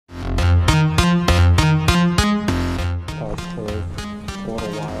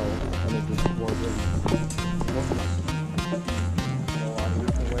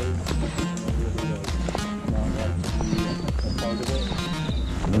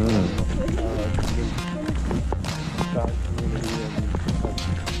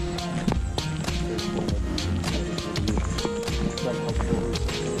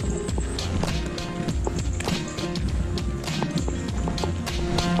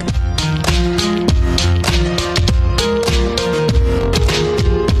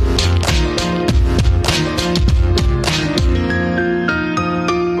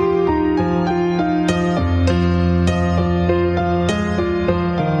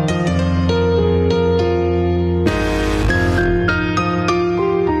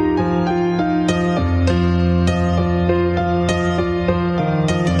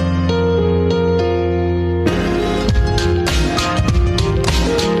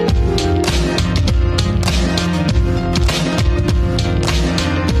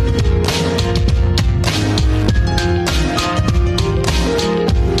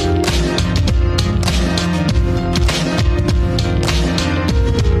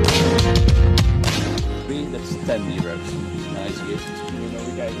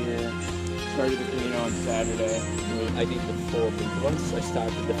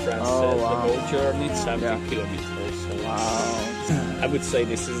something kilometers. So Wow. I would say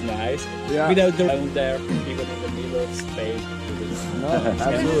this is nice. Yeah. Without the round there, even in the middle of Spain. No,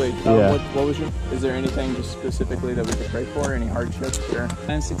 absolutely. Yeah. What was your? Is there anything just specifically that we could pray for? Any hardships? Or?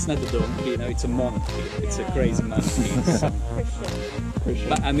 And it's not a donkey, you know, it's a monkey. It's a crazy monkey. So. Christian.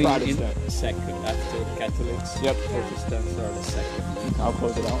 But I mean, Protestant. in second after Catholics. Yep. Protestants are the second. I'll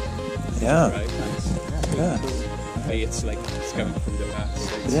close it out. Yeah. Right, nice. Yeah. But it's like it's coming from the mass.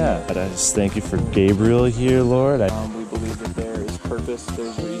 So Yeah. But I just thank you for Gabriel here, Lord. We believe that there is purpose,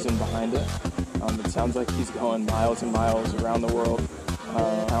 there's reason behind it. It sounds like he's going miles and miles around the world.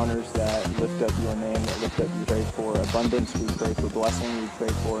 Encounters that lift up your name, that lift up, we pray for abundance, we pray for blessing, we pray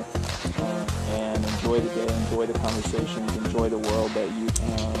for, and enjoy the day, enjoy the conversations, enjoy the world that you,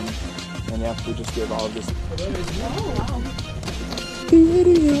 and yeah, we just give all of this. Are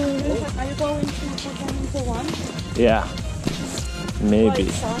you going to put them into one? Yeah. Maybe.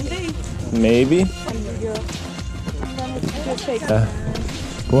 Like Sunday? Maybe. And you're gonna just take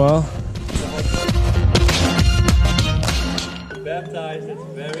Well. baptized, it's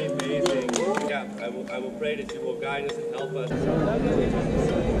very amazing. Yeah, I will pray that you will guide us and help us.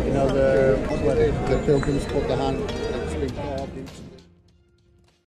 You know, the pilgrims put the hand, it's been carved into